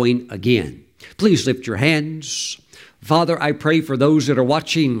get going again. Please lift your hands. Father, I pray for those that are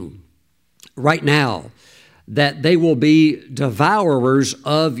watching right now, that they will be devourers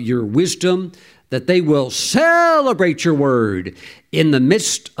of your wisdom, that they will celebrate your word in the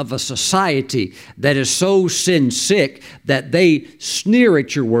midst of a society that is so sin sick that they sneer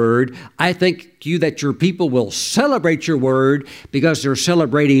at your word. I thank you that your people will celebrate your word because they're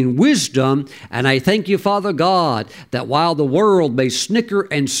celebrating wisdom. And I thank you, Father God, that while the world may snicker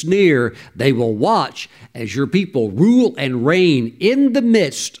and sneer, they will watch as your people rule and reign in the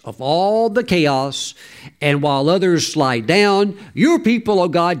midst of all the chaos. And while others slide down, your people, oh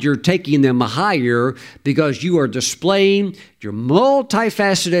God, you're taking them higher because you are displaying your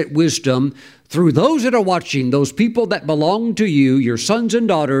multifaceted wisdom through those that are watching, those people that belong to you, your sons and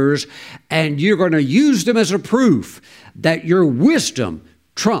daughters, and you're going to use them as a proof that your wisdom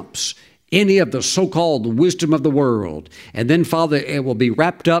trumps any of the so-called wisdom of the world. And then, Father, it will be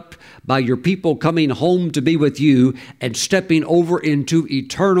wrapped up by your people coming home to be with you and stepping over into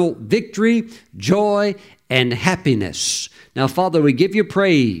eternal victory, joy, and happiness. Now, Father, we give you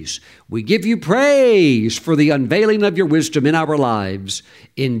praise. We give you praise for the unveiling of your wisdom in our lives.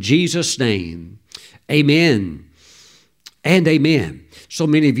 In Jesus' name, amen and amen. So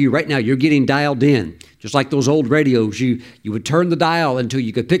many of you right now, you're getting dialed in. Just like those old radios, you would turn the dial until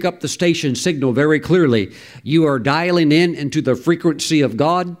you could pick up the station signal very clearly. You are dialing in into the frequency of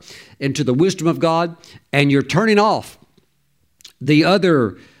God, into the wisdom of God, and you're turning off the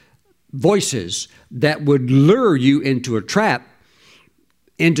other voices that would lure you into a trap,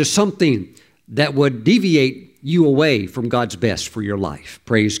 into something that would deviate you away from God's best for your life.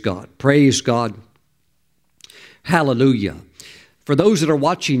 Praise God. Praise God. Hallelujah. For those that are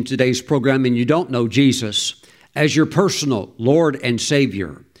watching today's program and you don't know Jesus as your personal Lord and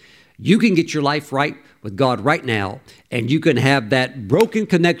Savior, you can get your life right with God right now, and you can have that broken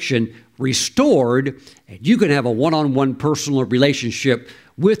connection restored, and you can have a one-on-one personal relationship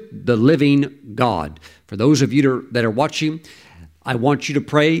with the living God. For those of you that are watching, I want you to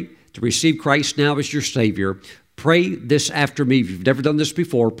pray to receive Christ now as your Savior. Pray this after me. If you've never done this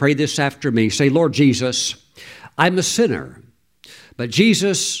before, pray this after me. Say, Lord Jesus, I'm a sinner, but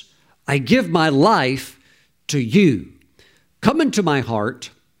Jesus, I give my life to you. Come into my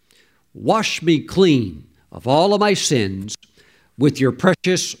heart, wash me clean of all of my sins with your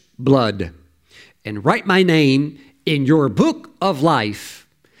precious blood, and write my name in your book of life.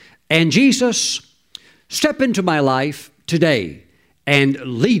 And Jesus, step into my life today and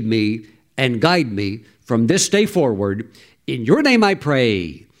lead me and guide me from this day forward. In your name I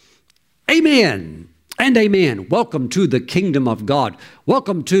pray. Amen and amen. Welcome to the kingdom of God.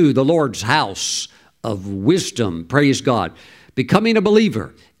 Welcome to the Lord's house of wisdom. Praise God. Becoming a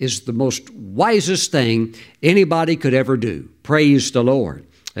believer is the most wisest thing anybody could ever do. Praise the Lord.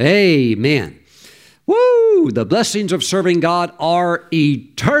 Amen. Woo! The blessings of serving God are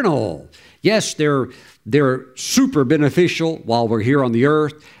eternal. Yes, they're super beneficial while we're here on the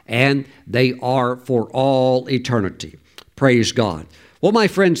earth, and they are for all eternity. Praise God. Well, my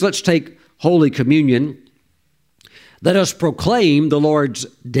friends, let's take Holy Communion. Let us proclaim the Lord's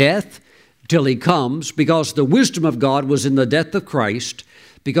death till He comes, because the wisdom of God was in the death of Christ,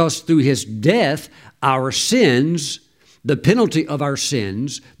 because through His death, our sins, the penalty of our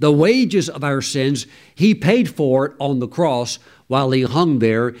sins, the wages of our sins, He paid for it on the cross while he hung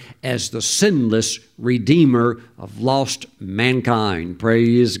there as the sinless Redeemer of lost mankind.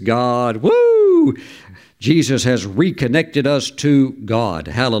 Praise God. Woo! Jesus has reconnected us to God.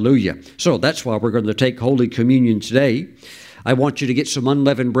 Hallelujah. So that's why we're going to take Holy Communion today. I want you to get some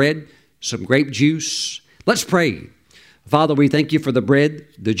unleavened bread, some grape juice. Let's pray. Father, we thank you for the bread,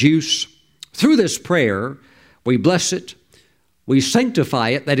 the juice. Through this prayer, we bless it. We sanctify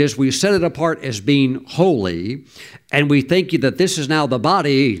it, that is, we set it apart as being holy, and we thank you that this is now the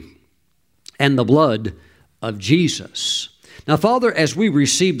body and the blood of Jesus. Now, Father, as we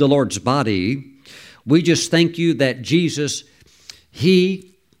receive the Lord's body, we just thank you that Jesus,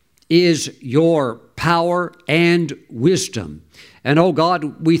 He is your power and wisdom. And, oh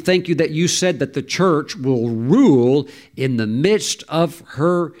God, we thank you that you said that the church will rule in the midst of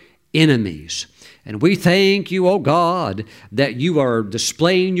her enemies. And we thank you, oh God, that you are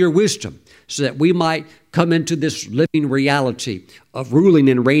displaying your wisdom so that we might come into this living reality of ruling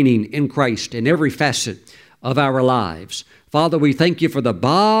and reigning in Christ in every facet of our lives. Father, we thank you for the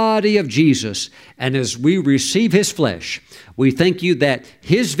body of Jesus, and as we receive His flesh, we thank you that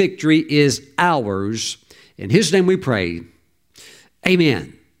His victory is ours. In His name we pray.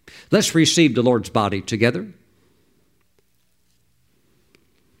 Amen. Let's receive the Lord's body together.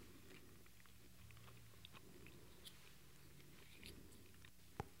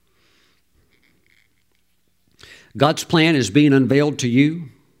 God's plan is being unveiled to you.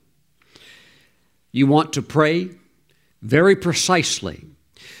 You want to pray very precisely.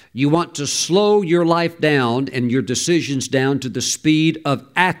 You want to slow your life down and your decisions down to the speed of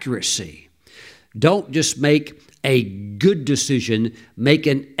accuracy. Don't just make a good decision, make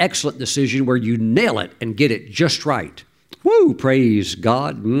an excellent decision where you nail it and get it just right. Woo, praise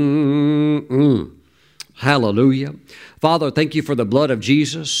God. Hallelujah. Father, thank you for the blood of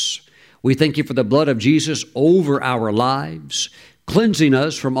Jesus. We thank you for the blood of Jesus over our lives, cleansing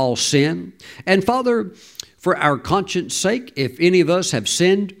us from all sin. And Father, for our conscience sake, if any of us have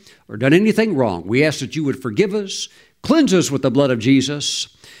sinned or done anything wrong, we ask that you would forgive us, cleanse us with the blood of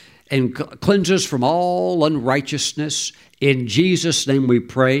Jesus, and cleanse us from all unrighteousness. In Jesus' name we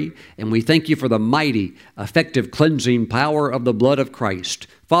pray, and we thank you for the mighty, effective cleansing power of the blood of Christ.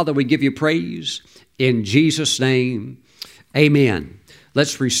 Father, we give you praise in Jesus' name. Amen.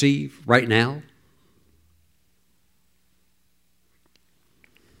 Let's receive right now.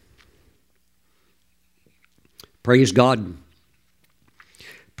 Praise God.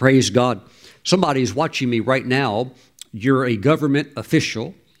 Praise God. Somebody's watching me right now. You're a government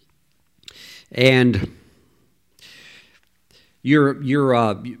official, and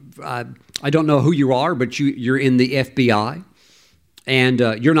I don't know who you are, but you're in the FBI. And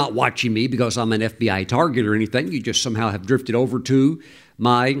you're not watching me because I'm an FBI target or anything. You just somehow have drifted over to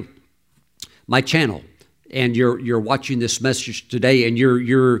my channel, and you're watching this message today, and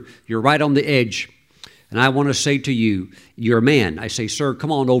you're right on the edge. And I want to say to you, you're a man. I say, sir,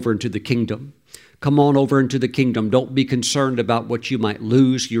 come on over into the kingdom. Come on over into the kingdom. Don't be concerned about what you might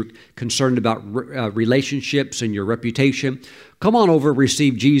lose. You're concerned about relationships and your reputation. Come on over,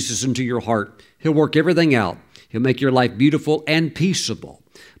 receive Jesus into your heart. He'll work everything out. He'll make your life beautiful and peaceable,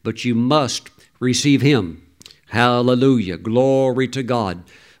 but you must receive Him. Hallelujah. Glory to God.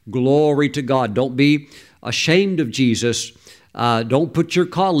 Glory to God. Don't be ashamed of Jesus. Don't put your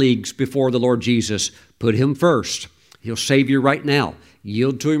colleagues before the Lord Jesus. Put Him first. He'll save you right now.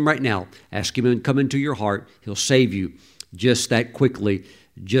 Yield to Him right now. Ask Him to come into your heart. He'll save you just that quickly,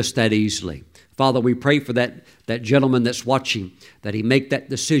 just that easily. Father, we pray for that gentleman that's watching, that he make that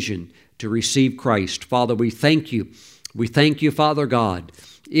decision to receive Christ. Father, we thank you. We thank you, Father God,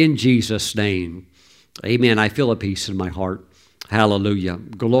 in Jesus' name. Amen. I feel a peace in my heart. Hallelujah.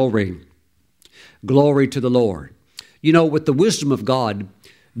 Glory. Glory to the Lord. You know, with the wisdom of God,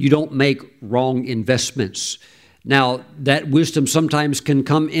 you don't make wrong investments. Now, that wisdom sometimes can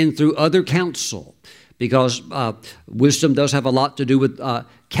come in through other counsel, because wisdom does have a lot to do with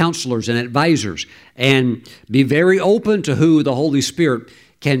counselors and advisors. And be very open to who the Holy Spirit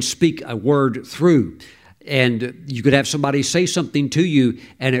can speak a word through. And you could have somebody say something to you,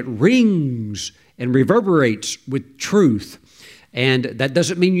 and it rings and reverberates with truth. And that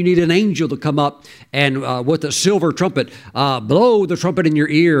doesn't mean you need an angel to come up and with a silver trumpet, blow the trumpet in your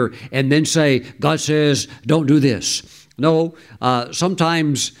ear and then say, God says, don't do this. No,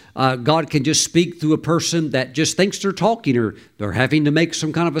 sometimes God can just speak through a person that just thinks they're talking, or they're having to make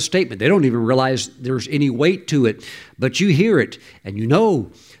some kind of a statement. They don't even realize there's any weight to it, but you hear it and you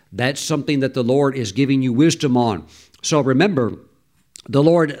know that's something that the Lord is giving you wisdom on. So remember, the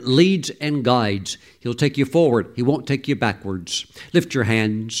Lord leads and guides. He'll take you forward. He won't take you backwards. Lift your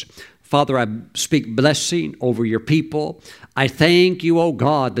hands. Father, I speak blessing over your people. I thank you, oh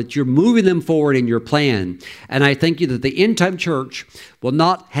God, that you're moving them forward in your plan. And I thank you that the end-time church will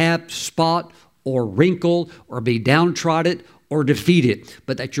not have spot or wrinkle or be downtrodden or defeated,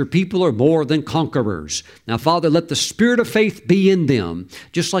 but that your people are more than conquerors. Now, Father, let the spirit of faith be in them,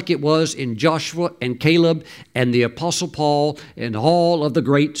 just like it was in Joshua and Caleb and the Apostle Paul and all of the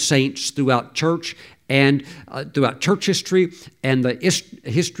great saints throughout church and throughout church history and the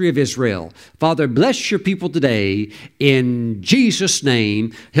history of Israel. Father, bless your people today in Jesus'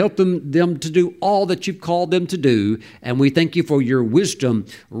 name. Help them to do all that you've called them to do. And we thank you for your wisdom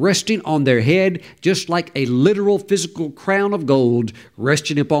resting on their head, just like a literal physical crown of gold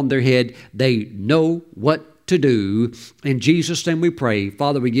resting upon their head. They know what to do. In Jesus' name we pray.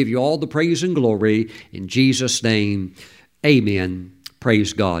 Father, we give you all the praise and glory. In Jesus' name, amen.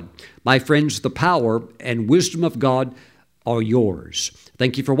 Praise God. My friends, the power and wisdom of God are yours.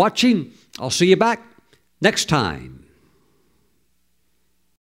 Thank you for watching. I'll see you back next time.